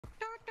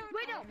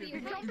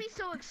don't be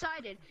so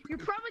excited. You're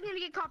probably gonna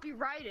get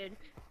copyrighted.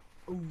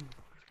 Ooh.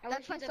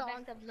 That's my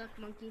song. Look,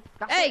 monkey.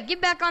 Hey, get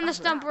back on the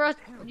stump or else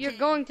you're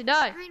going to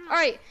die.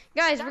 Alright,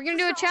 guys, we're gonna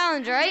do a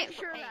challenge, alright?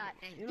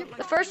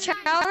 The first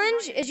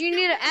challenge is you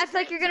need to act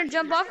like you're gonna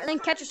jump off and then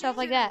catch yourself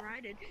like that.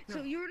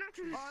 So you're not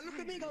trying to. Look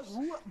at me, guys.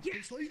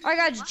 Alright,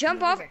 guys,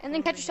 jump off and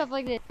then catch yourself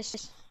like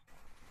this.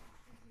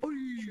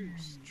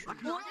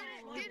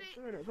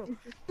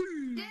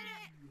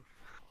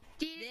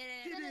 Did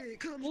it.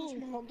 Cause I'm so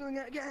small. I'm doing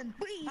it again.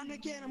 And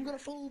again, I'm gonna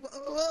fall. But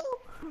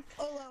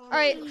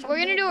Alright, so we're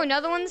gonna do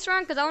another one this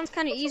round because that one's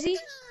kind of easy.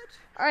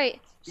 Alright,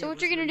 so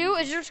what you're gonna do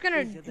is you're just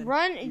gonna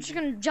run and you're just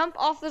gonna jump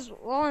off this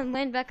wall and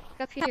land back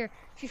up here.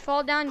 If you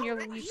fall down,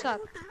 you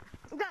suck.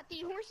 Got the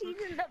horses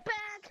in the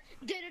back.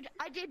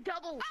 I did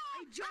double.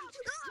 I jumped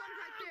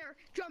right there.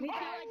 Jump.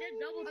 I did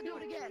double. I'll do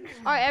it again.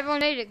 Alright,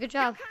 everyone made it. Good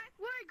job.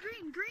 Where?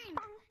 Green.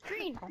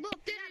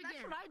 Look, did it again.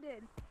 That's what I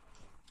did.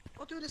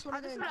 I'll do this one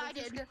again. That's what I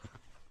did.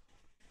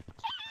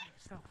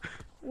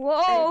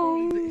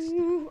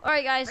 Whoa!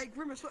 Alright, guys. Hey,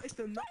 Grimace, what is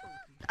the number?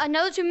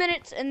 Another 2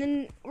 minutes, and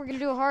then we're gonna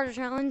do a harder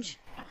challenge.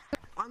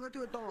 I'm gonna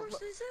do a dance.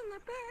 Horses in the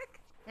back.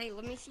 Hey,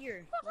 let me see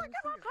her.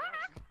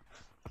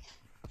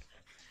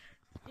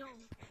 Hey,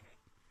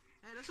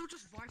 let's all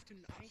just vibe to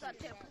nothing.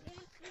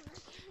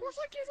 We're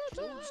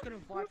just gonna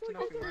vibe to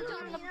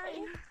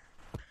nothing.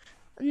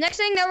 Next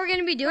thing that we're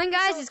gonna be doing,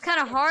 guys, is kind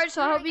of hard,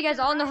 so I hope you guys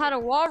all know how to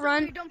wall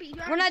run.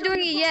 We're not doing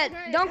it yet.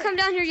 Don't come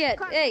down here yet.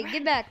 Hey,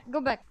 get back. Go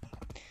back.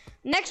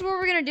 Next, what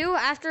we're gonna do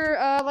after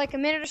like a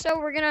minute or so,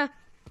 we're gonna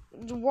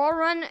wall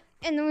run,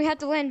 and then we have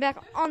to land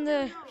back on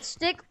the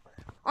stick,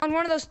 on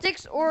one of those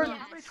sticks, or the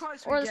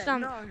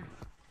stump.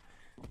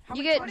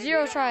 You get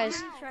 0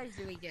 tries. How many tries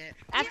do we get?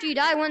 After you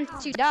die,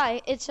 once you die,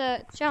 it's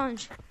a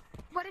challenge.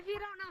 What if you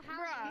don't know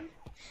how?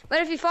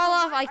 But if you fall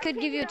off, I could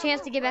give you a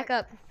chance to get back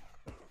up.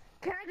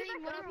 What if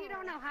you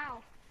don't know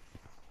how?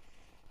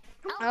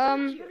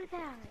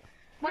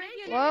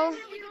 Well,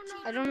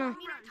 I don't know.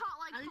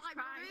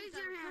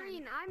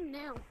 Green, I'm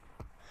new.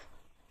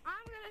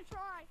 I'm gonna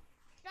try.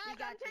 Guys,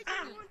 I'm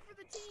taking one for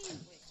the team.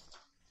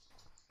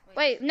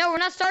 Wait, no, we're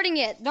not starting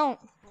yet. Don't.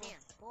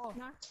 We're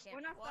not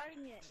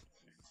starting yet.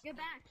 Get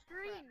back,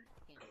 Green.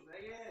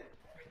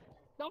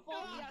 Don't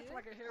fall.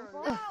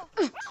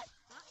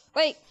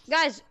 Wait,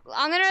 guys,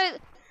 I'm gonna.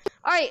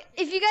 Alright,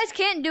 if you guys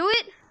can't do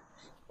it,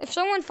 if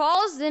someone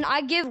falls, then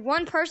I give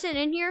one person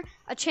in here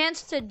a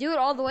chance to do it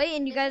all the way,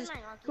 and you guys,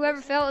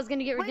 whoever fell is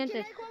gonna get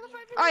redented.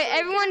 Alright,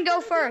 everyone go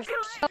first.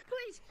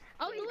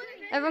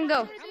 Everyone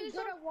go.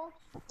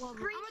 I'm gonna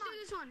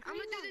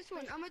do this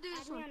one.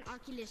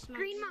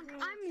 Green Monk,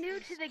 I'm new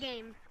to the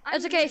game.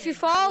 It's okay. If you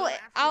fall,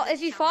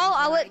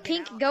 I'll let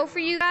Pink go for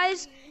you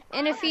guys.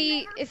 And if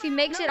he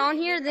makes it on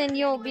here, then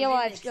you'll be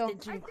alive still.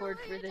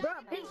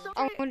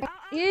 I'll do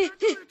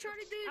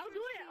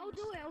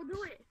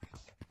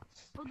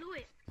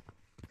it.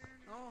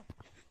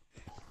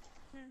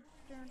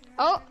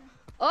 Oh,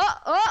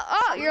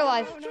 you're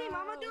alive.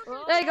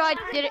 There you go, I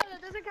did it.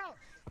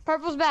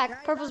 Purple's back. I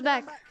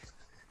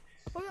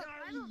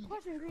have a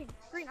question,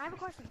 Green, I have a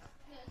question.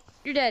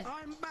 You're dead.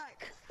 I'm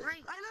back.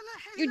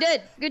 You're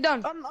dead. Good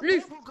done.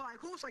 Leave. Of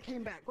course I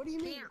came back. What do you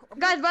mean?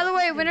 Guys, by the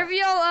way, whenever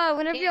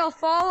y'all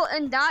fall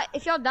and die,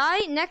 if y'all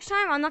die next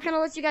time, I'm not gonna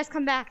let you guys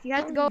come back. You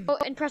have to go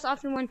and press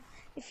option 1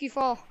 if you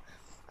fall.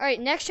 All right,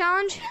 next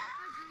challenge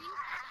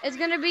is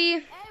gonna be.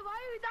 Hey, why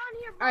are you down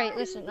here? All right,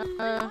 listen. Why are you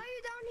down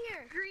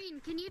here? Green,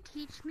 can you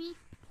teach me?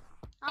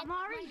 I'm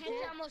already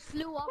dead. Almost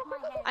flew off my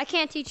head. I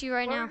can't teach you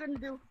right now.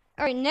 All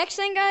right, next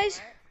thing,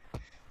 guys,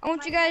 I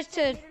want you guys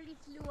to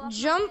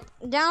jump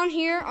down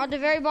here on the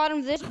very bottom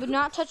of this, but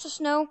not touch the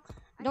snow.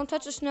 Don't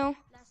touch the snow.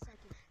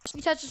 If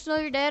you touch the snow,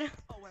 you're dead.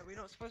 Oh wait, we're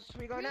not supposed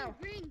to go now.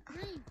 Green.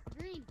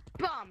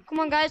 Bomb. Come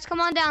on, guys, come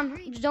on down.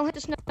 Just don't hit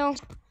the snow.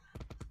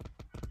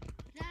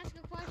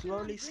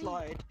 Slowly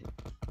slide.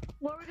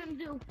 What are we gonna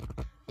do?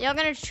 Y'all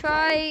gonna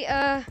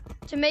try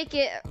to make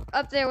it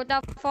up there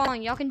without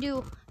falling. Y'all can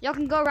go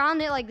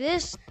around it like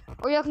this,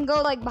 or y'all can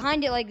go like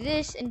behind it like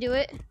this and do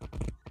it.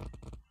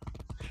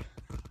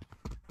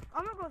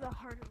 I'm gonna go the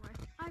harder way.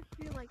 I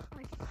feel like.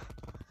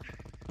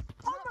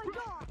 Oh my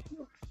god!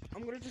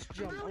 I'm gonna just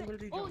jump. I'm gonna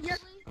do jumps. Oh yes,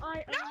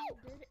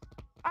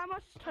 I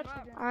must touch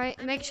it. All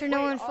right, make sure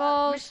no one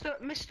falls.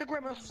 Mr.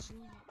 Grimace,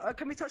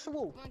 can we touch the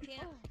wall?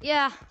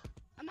 Yeah.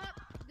 I'm up.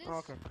 Oh,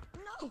 okay.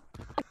 No.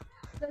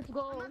 Let's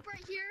go. I'm up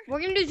right here. We're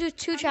gonna do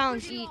 2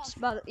 challenges each,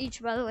 by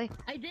the way.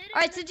 I did it.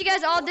 All right, since you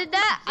guys all did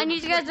that, I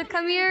need you guys to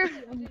come here.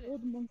 Wait,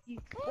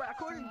 I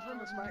caught him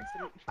Grimace by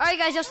accident. All right,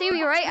 guys, y'all see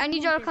me, right? I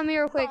need y'all to come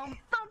here real quick. All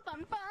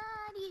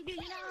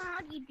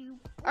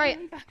right,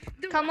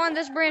 come on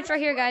this branch right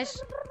here,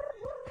 guys.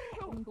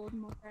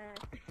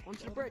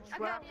 Onto the bridge.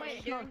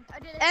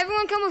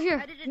 Everyone come over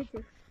here.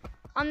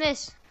 On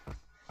this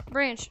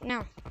branch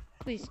now,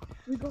 please.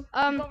 Go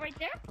right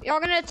there. Y'all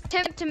gonna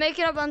attempt to make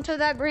it up onto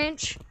that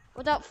branch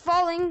without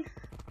falling,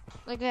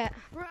 like that.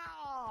 Bro.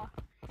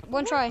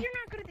 One try. You're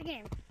not good at the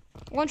game.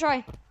 One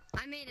try.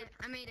 I made it.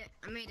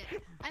 Dude, made it.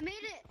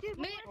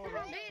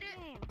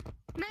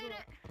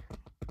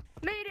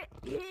 Made it.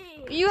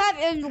 Yeah. You have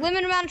a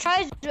limited amount of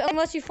tries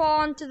unless you fall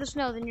onto the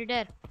snow, then you're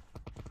dead.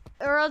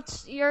 Or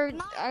else you're.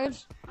 But I didn't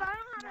know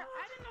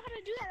how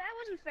to do that. That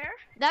wasn't fair.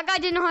 That guy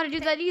didn't know how to do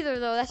that either,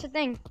 though. That's the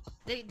thing.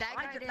 That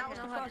guy didn't know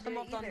how to do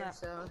it either,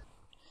 so.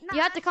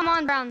 You have to come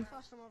on, Brown.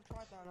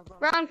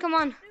 Brown, come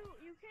on.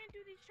 You can't do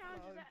these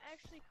challenges that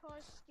actually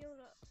cause skill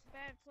to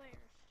bad players.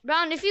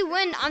 Brown, if you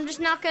win, I'm just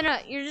not gonna.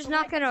 You're just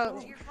not gonna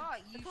It's your fault.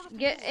 You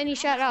get any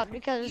shout out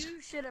because.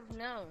 You should have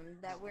known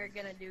that we're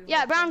gonna do.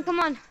 Yeah, Brown, come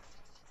on.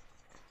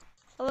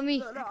 Follow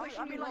me.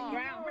 I mean, like,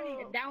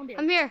 Brown, down there.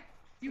 I'm here.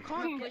 you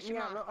can't get me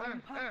out. Look, I'm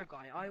a perfect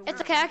guy.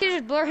 It's okay. I can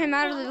just blur him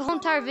out of the whole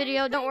entire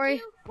video. Don't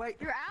worry. Wait,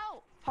 You're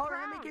out. hold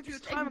on. Let me give you a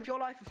time of your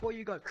life before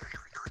you go.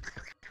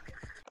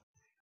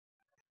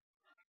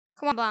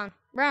 Come on, Brown.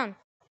 Brown.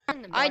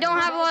 I don't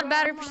have a lot of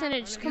battery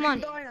percentage. Come on.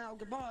 Die now.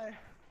 Goodbye.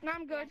 No,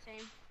 I'm good.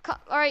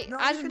 All right, No,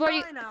 I you just can blur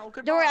you. die now.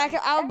 Don't worry.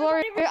 I'll blur.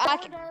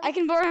 Everybody I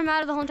can blur him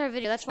out of the whole entire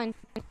video. That's fine.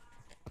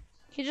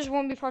 He just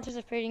won't be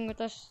participating with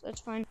us. That's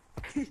fine.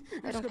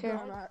 I don't care.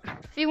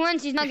 If he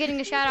wins, he's not getting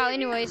a shout out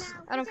anyways.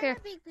 I don't care.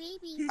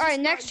 All right,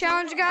 next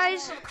challenge,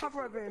 guys.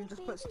 Cover over him.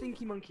 Just put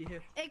Stinky Monkey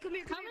here. Hey, come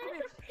here.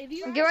 If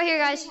you Get right here,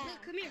 guys.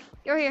 come here.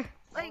 You're here.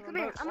 Hey, come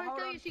here. I'm gonna Hold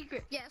tell on. you a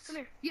secret. Yes. Come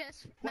here.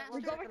 Yes. One Master,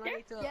 go second, right there. I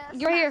need to-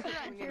 Yes. You're here. Master,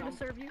 I'm here to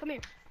serve you. Come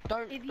here.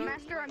 Don't. If you,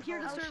 Master, I'm here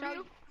to serve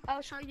you.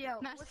 I'll show you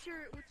out. What's your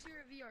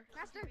VR?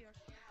 Master.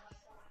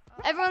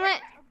 Everyone,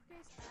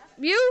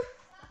 you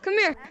come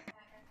here.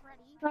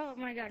 Oh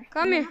my God.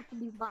 Come here.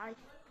 Bye.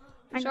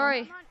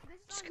 Sorry.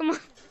 Just come on.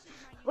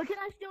 What can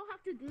I still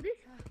have to do this?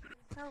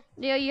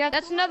 Yeah, you have.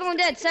 That's another one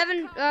dead.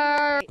 7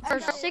 or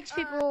 6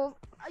 people.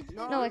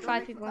 No, like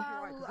 5 people.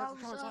 I'll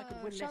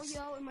show you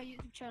out in my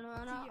YouTube channel,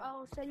 and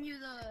I'll send you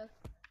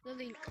the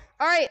link.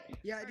 All right.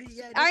 Yeah,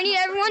 I need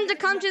everyone to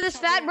come to this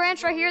fat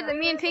branch right here that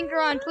me and Pink are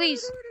on,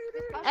 please.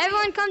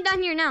 Everyone, come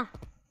down here now.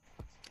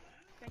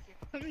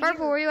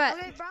 Purple, where you at?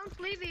 Okay, Brown's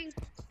leaving.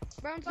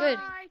 Brown's Good.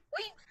 bye.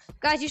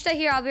 Guys, you stay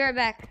here. I'll be right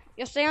back.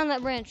 You'll stay on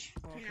that branch.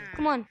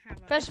 Come on.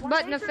 Press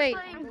button of fate.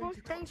 I'm going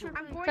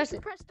Press to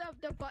it. press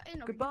the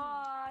button.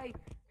 Goodbye.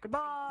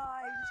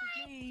 Goodbye.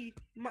 This is me,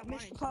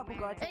 Mr. Purple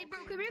Guy. Hey, bro,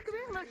 come here,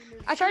 Look.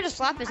 I tried to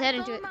slap his head I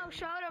into told it. him I'll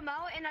shout him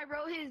out, and I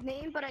wrote his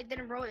name, but I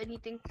didn't wrote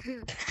anything.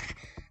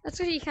 That's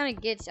what he kind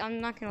of gets. I'm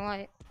not gonna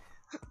lie.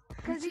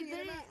 Cause he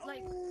didn't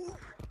like.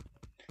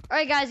 All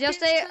right, guys, y'all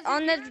stay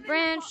on that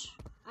branch.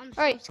 I'm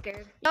so Alright.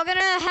 scared. Y'all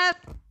gonna have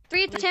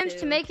 3 attempts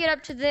to too. make it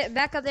up to the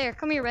back up there.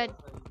 Come here, Red.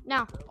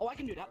 Now. Oh, I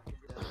can do that.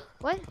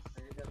 What?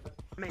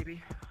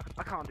 Maybe.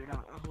 I can't do that.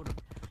 Hold on.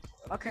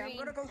 Okay, I'm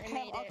gonna go. I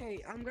made it. Okay,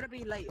 I'm gonna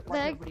be late. The Like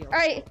heck? everybody else.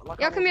 Alright, Like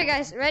y'all I come here, was.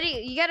 guys. Ready?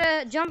 You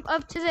gotta jump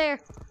up to there.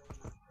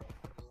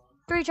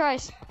 3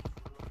 tries.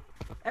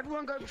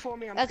 Everyone go before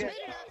me. I'm That's scared.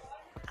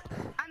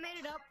 I made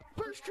it up.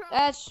 First try.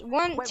 That's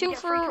 1, Wait, 2 we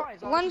get 3 for tries.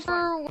 Oh, 1 this is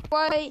for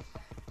white.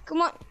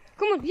 Come on,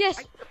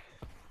 yes.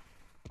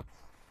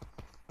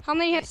 How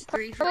many have?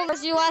 3 Purple,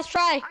 that's your last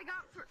try.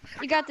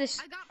 You got this.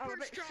 I got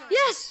first try.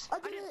 Yes. I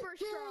did first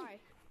try.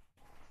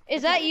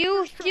 Is that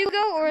you,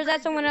 Hugo, or is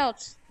that someone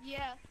else?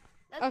 Yeah.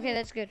 Okay,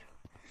 that's good.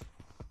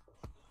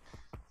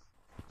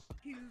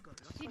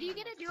 Did you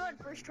get to do it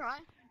first try?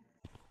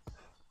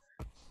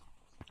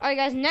 All right,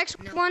 guys.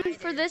 Next No, one I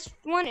for did. this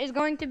one is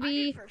going to I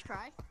be. did first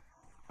try.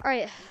 All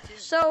right.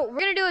 So we're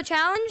gonna do a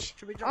challenge.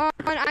 Should we jump?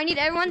 I need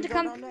everyone to Should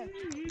we come. go down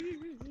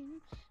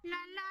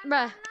there?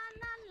 Bruh.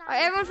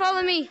 Alright, everyone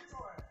follow me.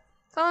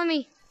 Follow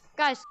me.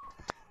 Guys.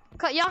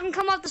 Y'all can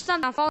come off the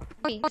stump now. Follow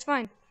me. It's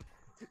fine.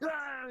 Yay,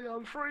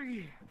 I'm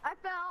free. I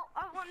fell.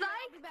 I want to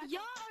be back.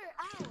 Y'all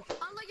are out.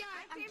 I'm like,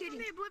 I'm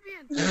kidding.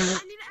 Oblivion.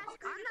 I need to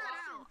ask. I'm not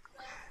out.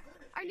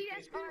 I need to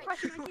ask you a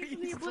question. I came from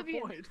the He's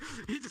Oblivion. avoid.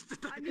 He just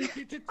did that.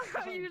 He did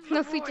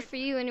No pizza for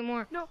you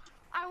anymore. No,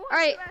 I want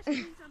Alright. to ask you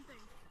something.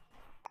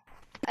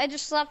 I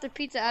just slapped the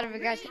pizza out of a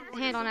guy's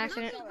hand on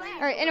accident.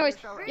 Alright, anyways.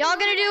 Y'all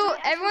gonna do.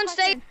 Everyone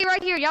stay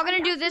right here. Y'all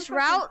gonna do this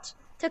route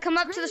to come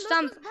up to the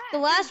stump. The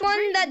last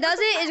one that does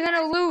it is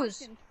gonna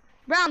lose.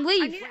 Brown,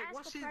 leave. Wait,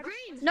 what's his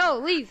green? No,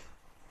 leave.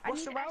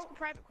 What's the route?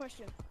 Private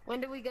question. When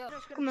do we go?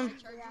 Come on.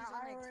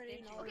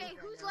 Okay,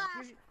 who's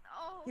last?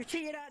 Oh, You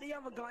cheated out the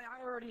other guy.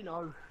 I already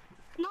know.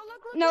 no,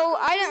 look. No,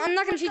 I'm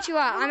not gonna cheat you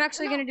out. I'm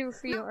actually gonna do it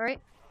for you, alright?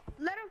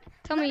 Let him.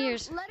 Tell me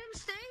yours. Let him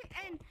stay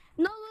and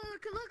no,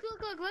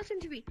 look. Listen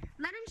to me.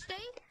 Let him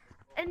stay.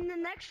 And the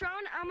next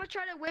round, I'm gonna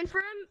try to win for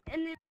him,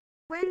 and then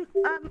win.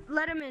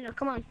 Let him in.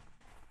 Come on.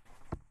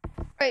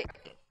 Alright.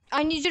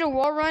 I need you to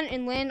wall run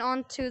and land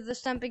onto the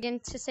stump again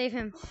to save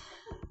him.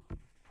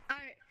 All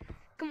right.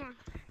 Come on.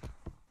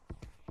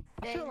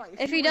 I feel like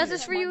If he you does win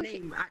this for my you,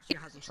 name actually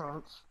has a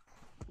chance.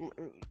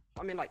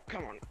 I mean, like,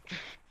 come on.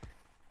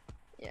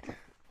 Yeah.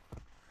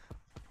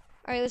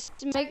 Alright,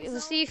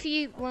 let's see if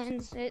he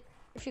lands it.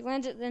 If he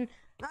lands it, then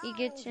he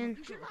gets in.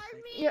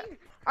 Yeah.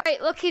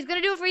 Alright, look, he's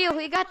gonna do it for you.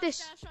 He got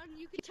this.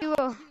 You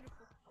will.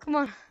 Come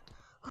on.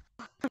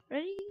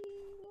 Ready?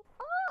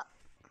 Ah.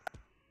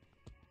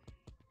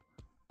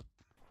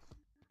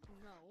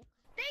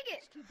 Take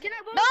it. Can I?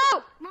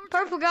 No!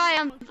 Purple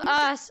guy, you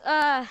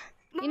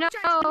know.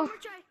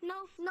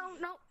 No.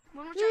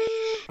 One more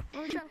try.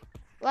 One more try.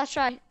 Last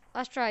try.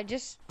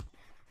 Just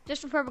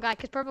for purple guy,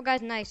 cause purple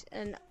guy's nice,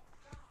 and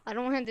I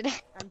don't want him to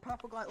die. And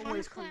purple guy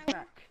always comes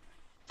back.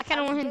 I kind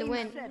of want him to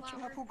win. Said,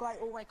 purple guy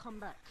always come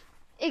back.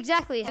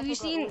 Exactly. Have you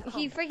seen?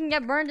 He freaking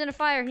got burned in a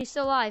fire, and he's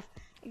still alive.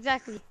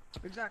 Exactly.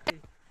 Exactly.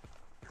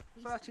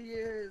 30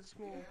 years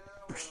more.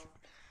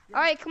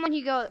 All right, come on,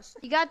 Hugo.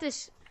 You got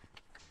this.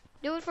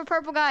 Do it for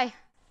purple guy.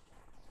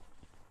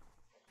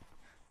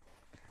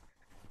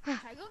 Can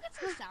I go get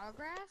some sour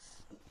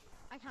grass?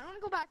 I kind of want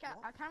to go back out.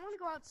 I kind of want to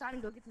go outside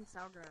and go get some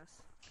sour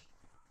grass.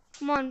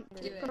 Come on,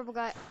 purple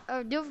guy.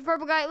 Do it for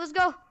purple guy. Let's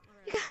go.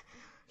 Yeah.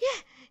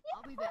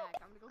 I'll be back.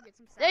 I'm gonna go get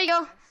some sour There you go.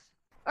 grass.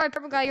 All right,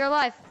 purple guy, you're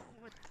alive.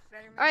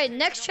 All right,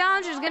 next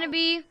challenge is gonna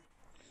be.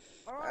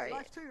 Alright,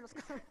 life 2, let's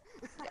go.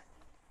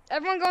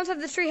 Everyone go inside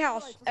the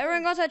treehouse.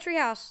 Everyone go inside the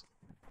treehouse.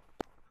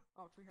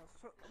 Oh, treehouse.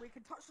 So we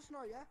can touch the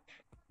snow, yeah?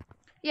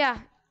 Yeah,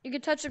 you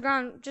can touch the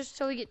ground just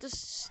till we get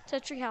this to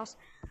the treehouse.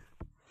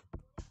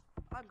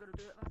 I'm gonna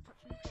do it. I'm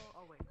touching the floor.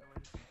 Oh, wait.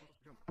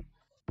 Jump.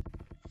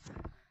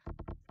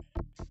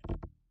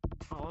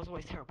 Oh, I was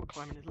always terrible at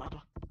climbing this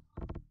ladder.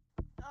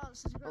 Oh,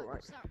 this is really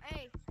Alright. so,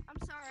 hey,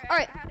 I'm sorry.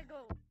 Alright. I had to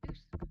go.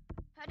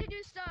 Had to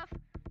do stuff.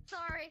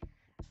 Sorry.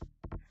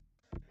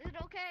 Is it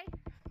okay?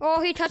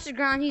 Oh, he touched the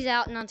ground. He's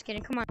out. No, I'm just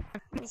kidding. Come on,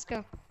 let's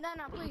go. No,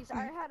 please.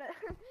 I had to.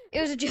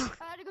 It was a joke.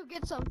 I had to go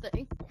get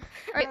something.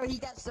 Alright. Oh, he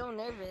got so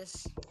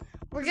nervous.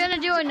 We're gonna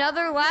do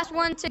another last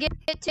one to get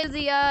to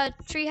the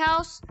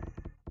treehouse.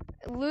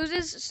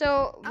 Loses,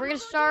 so we're gonna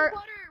start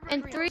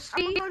in 3.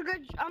 I'm gonna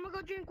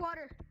go drink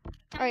water.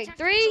 All right,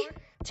 3,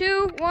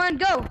 2, 1,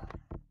 go.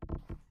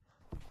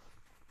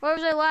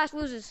 Whoever's there last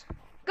loses.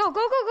 Go to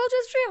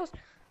the treehouse.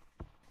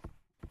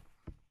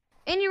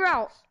 In your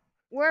route,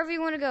 wherever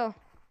you want to go.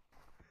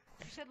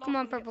 Come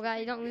on, purple guy,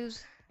 you don't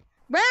lose.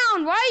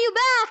 Brown, why are you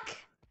back?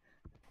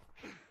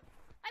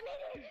 I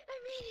made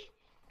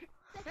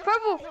it.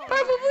 Purple,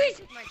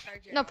 please.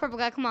 No, purple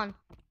guy, come on.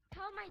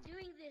 How am I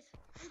doing this?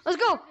 Let's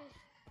go.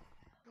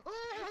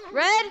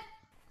 Red.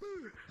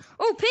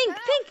 Oh, pink.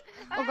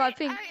 Oh God,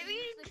 pink. I'm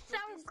eating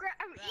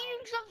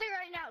something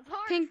right now. It's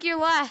hard Pink, you're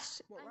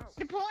last.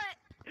 to pull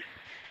it.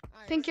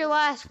 Pink, you're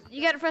last.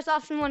 You gotta press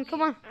option 1.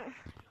 Come on.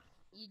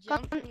 You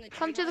jump from the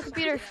Come to the treehouse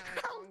computer. down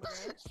on the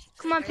branch,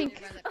 Come on, right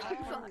Pink. by the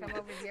platform, come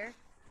over here,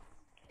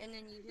 and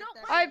then you hit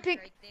that All right, branch Pink.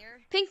 right there,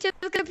 Pink to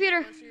the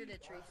computer. closer to the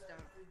tree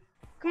stump.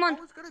 Come on. I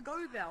was gonna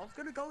go there. I was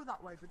gonna go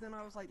that way, but then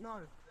I was like,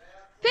 no.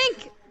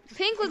 Pink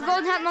with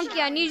golden hat monkey.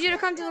 I need you to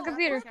come to the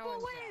computer.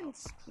 Challenge route.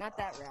 Not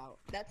that route.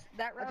 That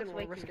I route's didn't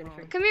way want to risk too long.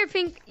 anything. Come here,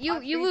 Pink. You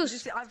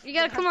lose. You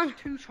gotta come on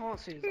 2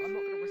 chances. I'm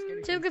not gonna risk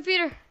anything. to the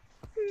computer.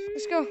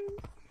 Let's go.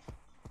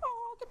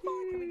 Oh,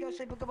 goodbye. Can we go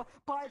say goodbye?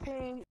 Bye,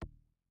 Pink.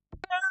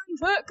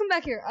 Come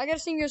back here. I gotta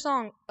sing you a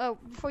song. Oh,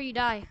 before you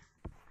die.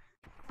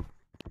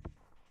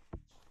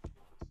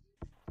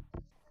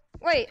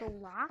 Wait. The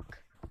lock?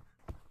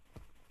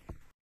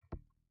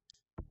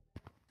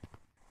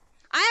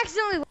 I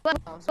accidentally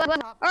left. So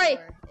top Alright.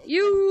 floor,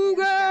 You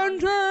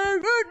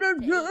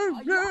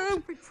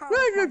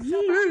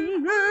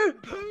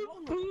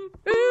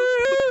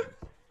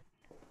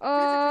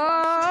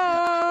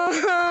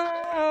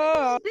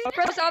can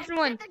press option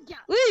 1.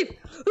 Leave.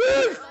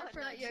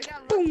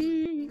 Boom.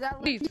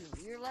 Leave.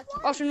 You're lucky.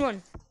 Option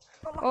 1.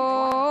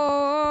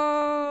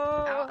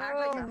 Oh.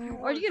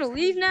 Are you gonna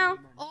leave now?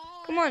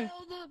 Come on.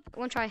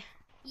 1 try.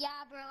 Yeah,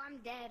 bro, I'm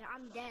dead.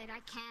 I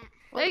can't.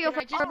 There you go, Can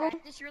I just purple.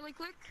 practice really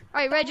quick?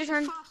 Alright, red, your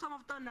turn. First time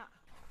I've done that.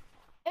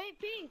 Hey,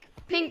 Pink.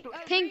 Pink,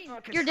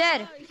 you're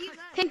dead.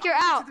 Pink, you're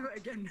out. Do it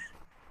again.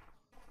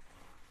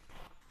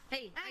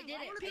 Hey, I did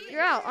it.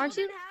 You're out, aren't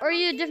you? Or are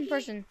you a different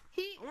person?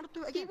 He I want to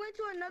do it he again. went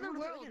to another I wanna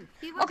do it world. again.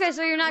 He went Okay,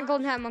 so you're not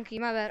golden hat monkey.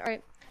 My bad.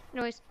 Alright.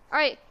 Anyways.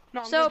 Alright.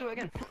 No, I'm So, gonna do it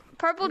again.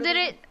 purple did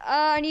it.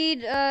 I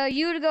need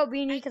you to go,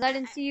 Beanie, because I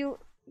didn't see you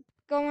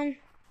going.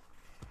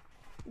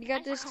 You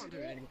got I this? can't do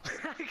it anymore.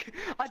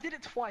 I did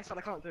it twice, and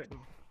I can't do it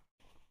anymore.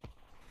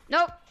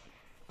 Nope.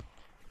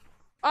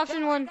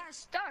 Option 1. I got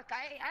stuck.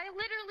 I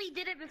literally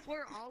did it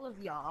before all of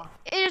y'all.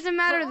 It doesn't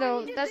matter though.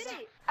 You That's did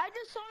it. I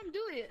just saw him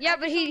do it. yeah,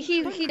 but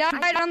he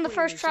died on the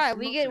first try.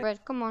 We get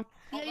red. Come on.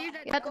 Yeah, you're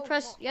dead. You have to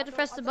press. You have to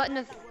press the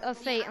button of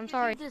fate. I'm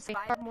sorry. Do this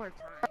 5 more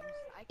times.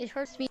 It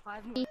hurts me.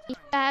 5 more times.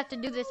 I have to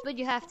do this, but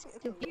you have to.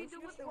 You do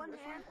it with one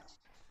hand.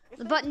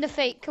 The button of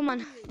fate. Come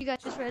on. You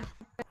got this, red.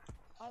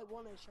 I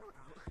want a shout out.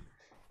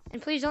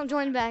 And please don't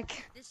join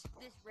back. This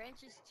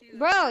branch is too.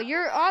 Bro,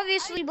 you're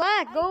obviously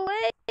black. Go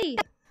away.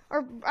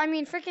 Or I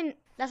mean, freaking.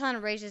 That's not a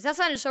racist. That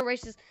sounded so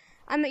racist.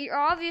 I mean, you're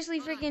obviously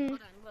freaking Hold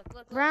on,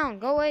 look. brown.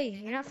 Go away.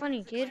 You're not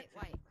funny, kid.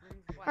 White.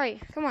 All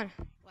right, come on.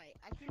 White.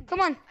 I can Come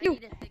do on, it. I you.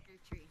 need a thicker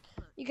tree.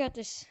 Look. You got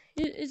this.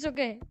 It's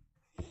okay.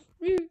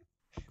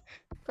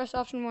 Press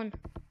option 1.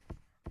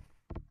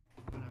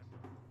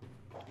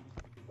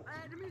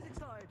 The music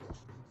side.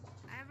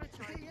 I have a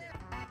charger.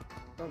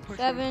 Don't push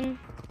me. 7,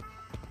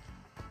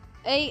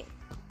 8,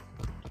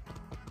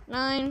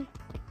 9,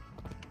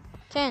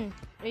 10.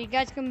 You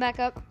guys come back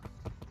up.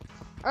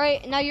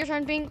 Alright, now your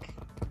turn, Pink.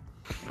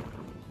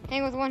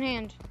 Hang with one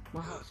hand.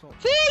 My heart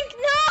stopped. Pink,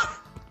 no!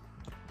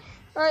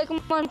 Alright,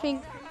 come on,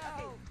 Pink.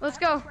 Let's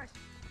go.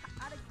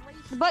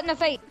 The button of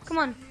fate. Come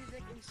on.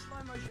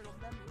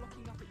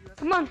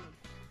 Come on.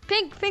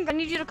 Pink, Pink, I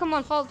need you to come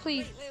on, follow,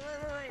 please.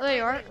 Oh, there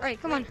you are.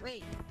 Alright, come on.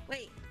 Wait.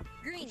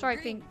 Green. Sorry,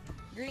 green, Pink.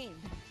 Green.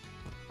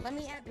 Let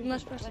me add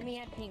Pink. Let me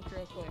add Pink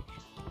real quick.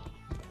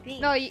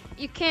 Pink. No, you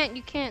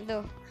can't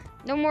though.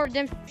 No more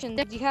redemption.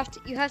 You have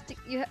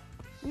to.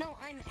 No,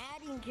 I'm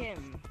adding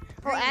him.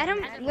 Oh, add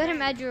him? Let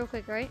him add you real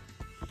quick, right?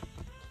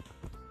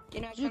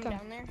 Can I come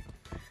down there?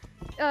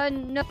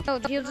 No,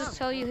 he'll just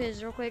tell you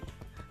his real quick.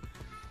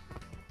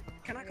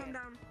 Can I come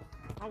down?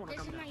 I want to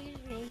come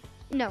down.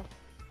 No.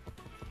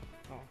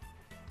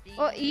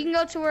 Well, you can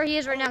go to where he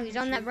is right now. He's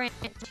on that branch.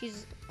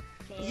 He's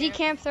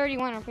ZCamp31.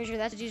 I'm pretty sure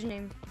that's his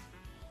username.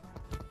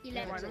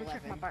 Right, let me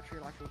check my battery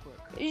life real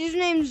quick. His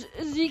username's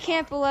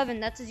ZCamp11.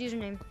 That's his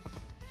username.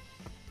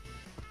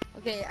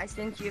 Okay, I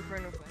sent you a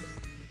friend request.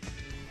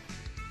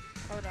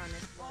 Hold on.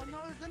 Oh no,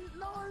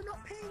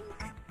 not Pink!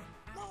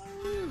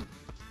 No!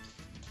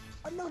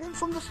 I know him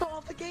from the start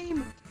of the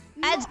game!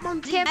 Add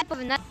Monkey!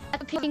 ZCamp11. That's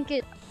the Pink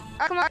kid.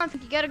 Alright, come on,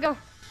 Pink. You gotta go.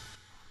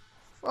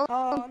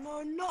 Oh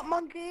no, not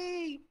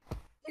Monkey!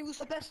 He was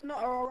the best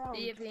nutter around.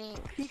 See you, Pink.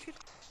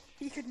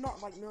 He could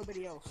not like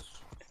nobody else.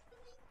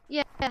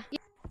 Yeah.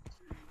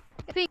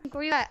 Pink,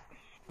 where you at?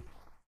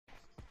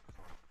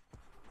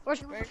 Where's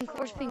Pink?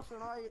 Where's Pink?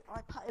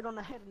 I patted on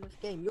the head in this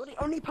game. You're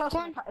the only person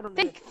I patted on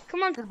the head. Pink,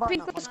 come on, Goodbye, Pink,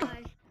 not let's go.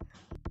 Monkey.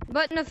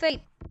 Button of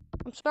fate.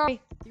 I'm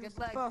sorry. He was Good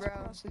the luck, first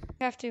bro. person.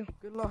 You have to.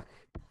 Good luck.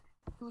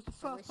 He was the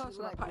first wish you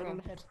person I luck, patted bro. on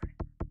the head.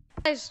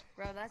 Guys,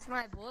 Bro, that's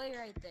my boy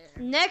right there.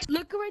 next,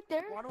 Look right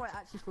there. Why do I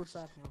actually feel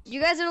sad now? you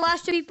guys are the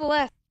last two people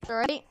left,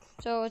 alright?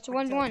 So it's a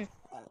 1-1.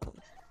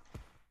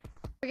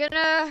 We're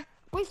gonna...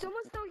 Wait,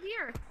 someone's still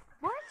here.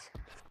 What?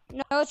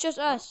 No, it's just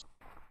us.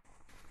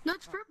 No,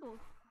 it's purple.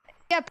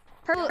 Yeah,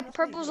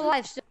 Purple's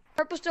alive.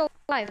 Purple's still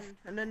alive.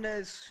 And then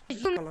there's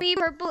You, me,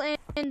 Purple,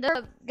 and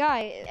the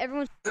guy.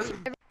 Everyone's...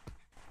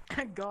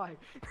 Guy.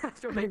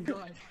 That's your name,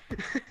 Guy.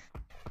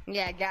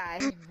 Yeah, guy.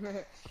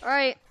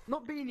 Alright,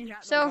 Not Beanie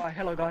Hat. So- no, Guy.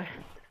 Hello, Guy.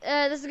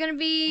 this is gonna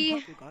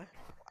be Purple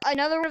Guy.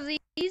 another one of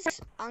these.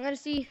 I'm gonna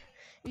see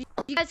if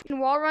you guys can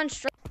wall run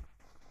straight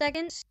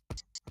seconds.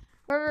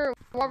 Whoever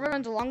wall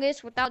runs the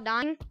longest without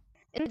dying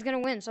is gonna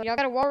win. So y'all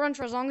gotta wall run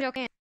for as long as y'all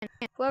can.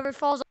 Whoever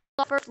falls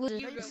off first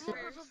loses. You go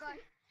first.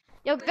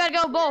 Yo, gotta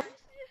go both.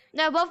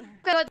 No, both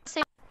gotta go at the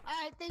same.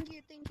 Alright, thank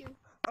you.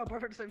 Oh,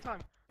 both at the same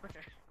time.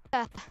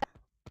 Okay.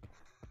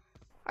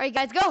 Alright,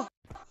 guys, go.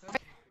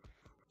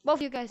 Both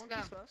of you guys. Who's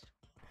first?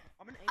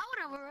 I'm an 8. I would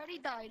have already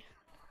died.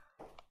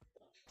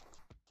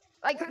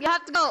 Like you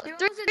have to go. There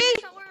 3, was a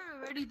ditch, I would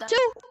have already died.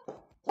 2,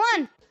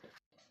 1,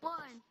 One.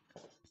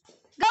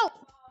 go.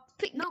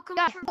 No, come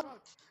Yeah. on, purple.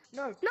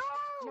 No.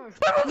 No.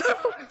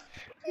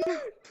 No.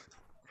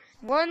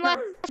 One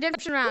last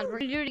redemption round. We're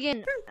gonna do it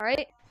again.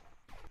 Alright.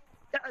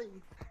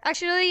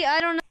 Actually, I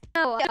don't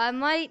know. I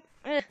might.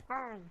 Can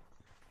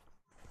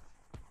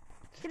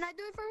I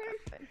do it for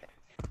him?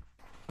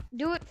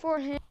 Do it for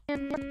him.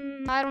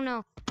 I don't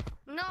know.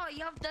 No,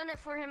 you have done it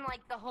for him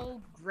like the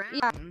whole round.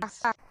 Yeah.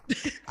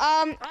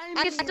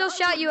 I can still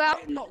shout you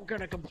out. I'm not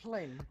gonna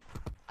complain.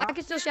 I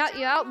can still shout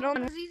you out, but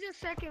Because he's the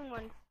second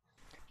one.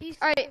 He's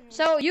alright. second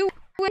So you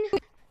win.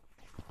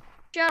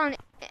 Shout on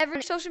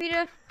every social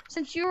media.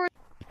 Since you were,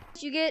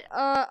 you get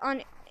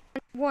on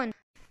one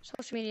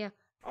social media.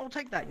 I'll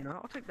take that, you know.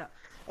 I'll take that.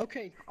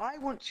 Okay, I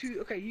want to.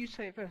 Okay, you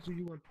say it first. Who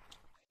you want?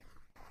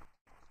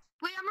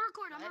 Wait, I'm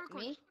recording. I'm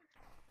recording. Me?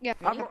 Yeah.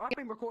 I've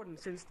been recording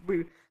since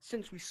we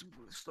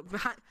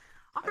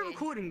I've been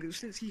recording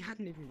since he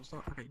hadn't even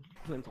started. Okay,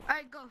 Flint.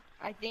 Alright, go.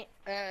 I think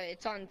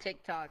it's on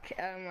TikTok.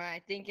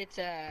 I think it's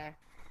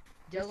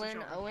Dylan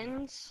shout.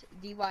 Owens,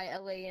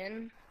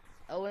 DYLAN You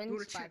wanna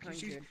Owens check?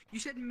 500. You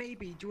said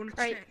maybe. Do you want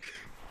to Right. check?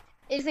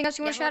 Anything else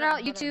you want to Yeah, shout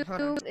hold out? on,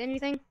 hold on. YouTube?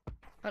 Anything?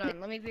 Hold on,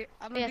 let me be.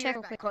 I'm Yeah, gonna be check right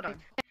real back. quick. Hold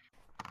on.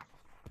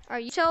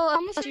 Alright, you tell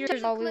I'm us gonna send yours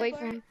you while the we clip, wait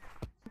for him.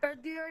 Or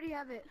do you already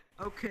have it?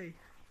 Okay.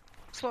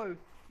 So,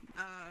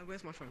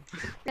 where's my phone?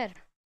 Good.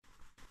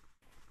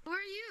 Who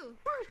are you?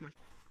 Where is my?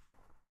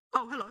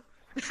 Oh, hello.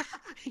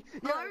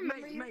 Oh, I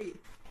remember you. mate.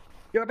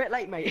 You're a bit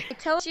late, mate.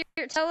 Tell him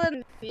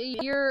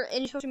you're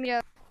in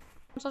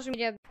social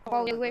media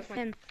while we wait for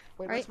him.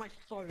 Wait, Right. where's my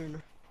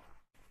phone?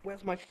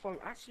 Where's my phone?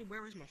 Actually,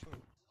 where is my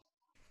phone?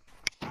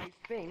 I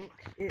think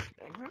it.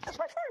 Where's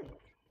my phone?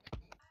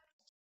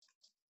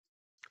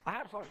 I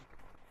had a phone.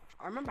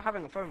 I remember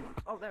having a phone once.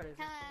 Oh, there it is.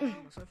 Hello. It's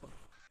on my sofa.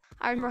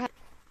 I remember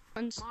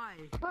once. My.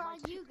 Where are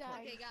you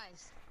guys? Okay,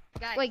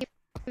 guys. Wait,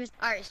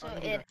 Alright, so Oh,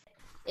 yeah.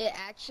 it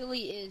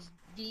actually is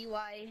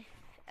DYLAN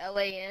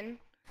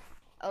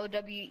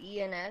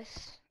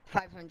OWENS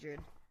 500.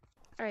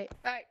 alright.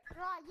 Alright,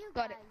 Where are you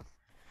Got guys?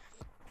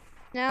 it.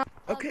 Now,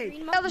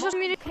 Okay. other social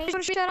media you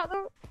want to shout out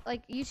though?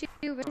 Like YouTube,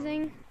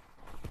 anything?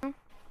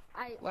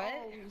 I What?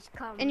 always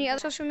come. Any other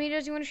social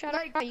medias you want to shout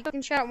out? You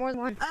can shout out more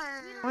than one. You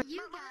guys.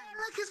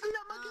 Look, it's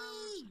not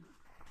monkey.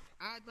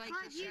 I'd like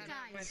Why to you shout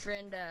out guys?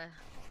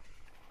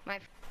 my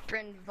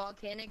friend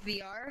Volcanic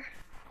VR.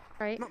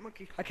 Right? Not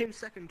monkey. I came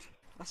second.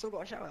 I still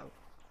got a shout out.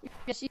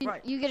 Yes,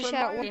 Right. you get a So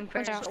shout out. my-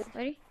 One shout out.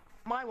 Ready?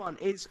 my one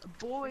is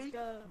boy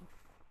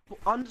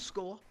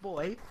underscore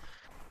boy.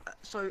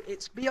 So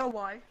it's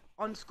BOY_BOY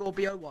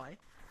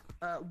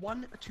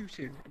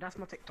 122. That's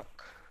my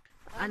TikTok.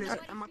 And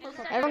my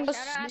profile Everyone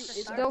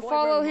is go Boy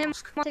follow Wearing him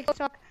Mask. on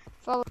TikTok.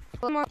 Follow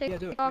him on Yeah, do it,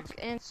 TikTok please.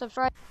 and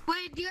subscribe.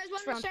 Wait, do you guys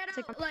want From to shout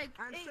TikTok. out like?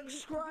 And Hey,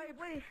 subscribe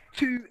wait.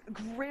 to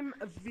Grim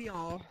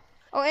VR.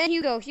 Oh, and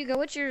Hugo,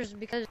 what's yours?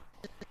 Because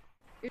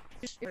I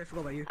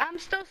forgot about you. I'm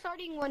still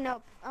starting one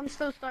up.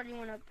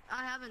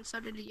 I haven't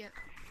started it yet.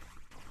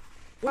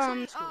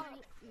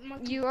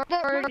 you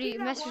already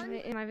messaged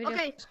me in my video.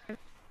 Okay.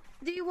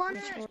 Do you wanna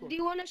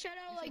shout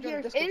out like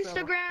your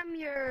Instagram,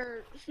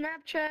 your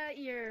Snapchat,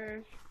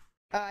 your?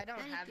 I don't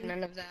have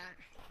none of that.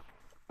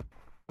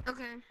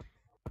 Okay.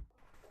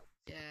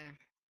 Yeah.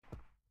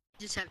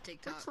 Just have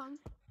TikTok. That's fine.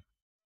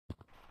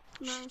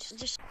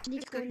 Just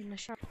sneak in the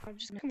shop. Come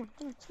on,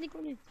 sneak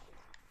on in.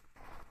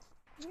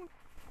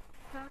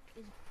 TikTok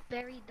is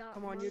very dot.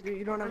 Come on,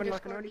 you don't have any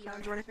like an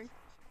OnlyFans or anything?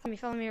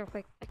 Follow me real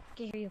quick. I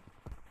can't hear you.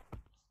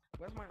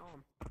 Where's my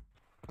arm?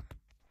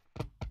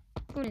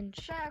 Go in.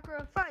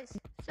 Sacrifice.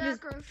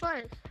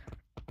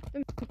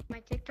 My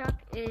TikTok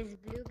is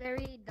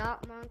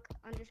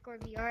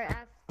blueberry.monk_VR. I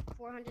have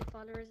 400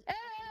 followers.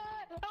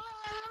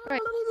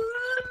 Right.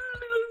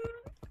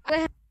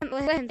 Let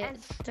him do it.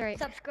 It's alright.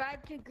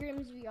 Subscribe to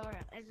Grimm's VR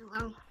as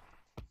well.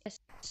 Yes.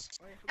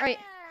 Alright.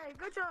 Hey,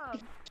 good job.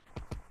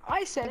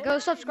 I said Go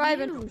subscribe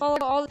and follow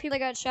all the people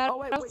that got shout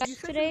wait, out you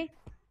said today. You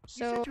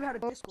So said you had a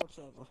Discord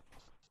server.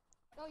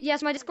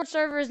 yes, my Discord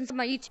server is into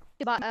my YouTube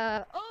about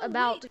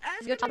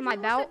go talk to my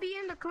about. Be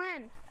in the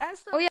clan.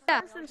 Ask the Oh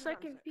yeah. first and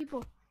second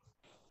people.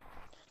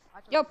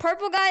 Yo,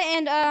 purple guy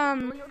and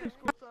On your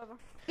Discord server.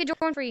 get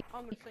join free.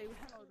 I'm gonna say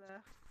hello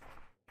there.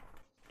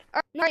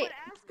 No, Alright.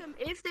 but ask them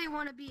if they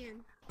want to be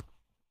in.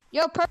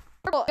 Yo,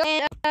 purple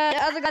and the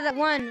other guy that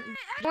won.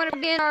 Want to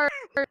be in our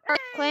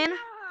clan?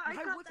 I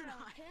got wouldn't.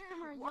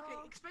 hammer, Okay,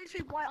 explain to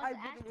me why I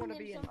wouldn't want to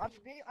be in. I've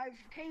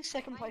came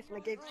second place and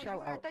I gave the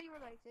shout I out. thought you were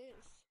like this.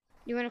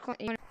 You want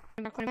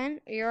to clan?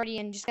 You're already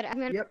in. Just gotta.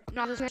 Yep.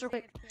 No, just real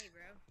quick. Hey,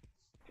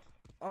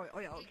 bro. Oh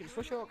yeah, okay,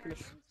 for sure,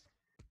 Oculus.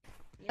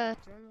 Yeah,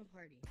 join the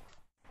party.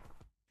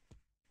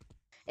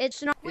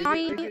 It's not Is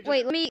me. it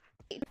Wait, let me.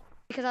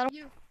 Because I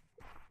don't.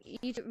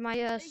 YouTube,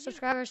 my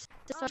subscribers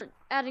start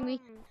adding me.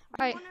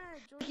 Alright.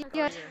 Thank you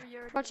guys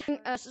for watching.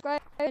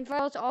 Subscribe and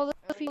follow to all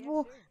the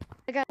people.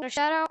 I got a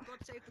shout out. God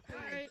save the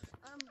Queen.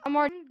 I'm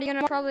already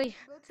gonna probably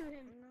Go to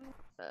him.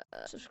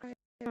 subscribe.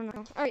 I don't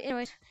know. Alright,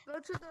 anyways. Go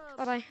to the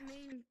Bye bye.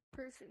 main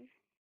person.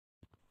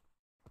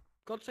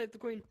 God save the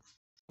Queen.